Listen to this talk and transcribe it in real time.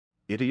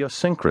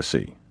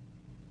Idiosyncrasy.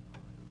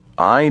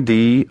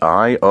 Idiosyncrasy.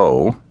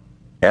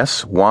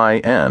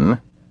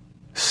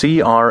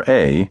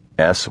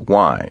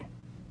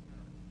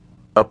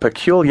 A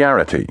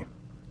peculiarity,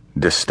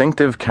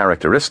 distinctive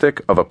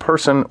characteristic of a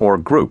person or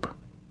group,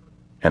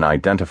 an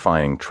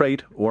identifying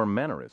trait or mannerism.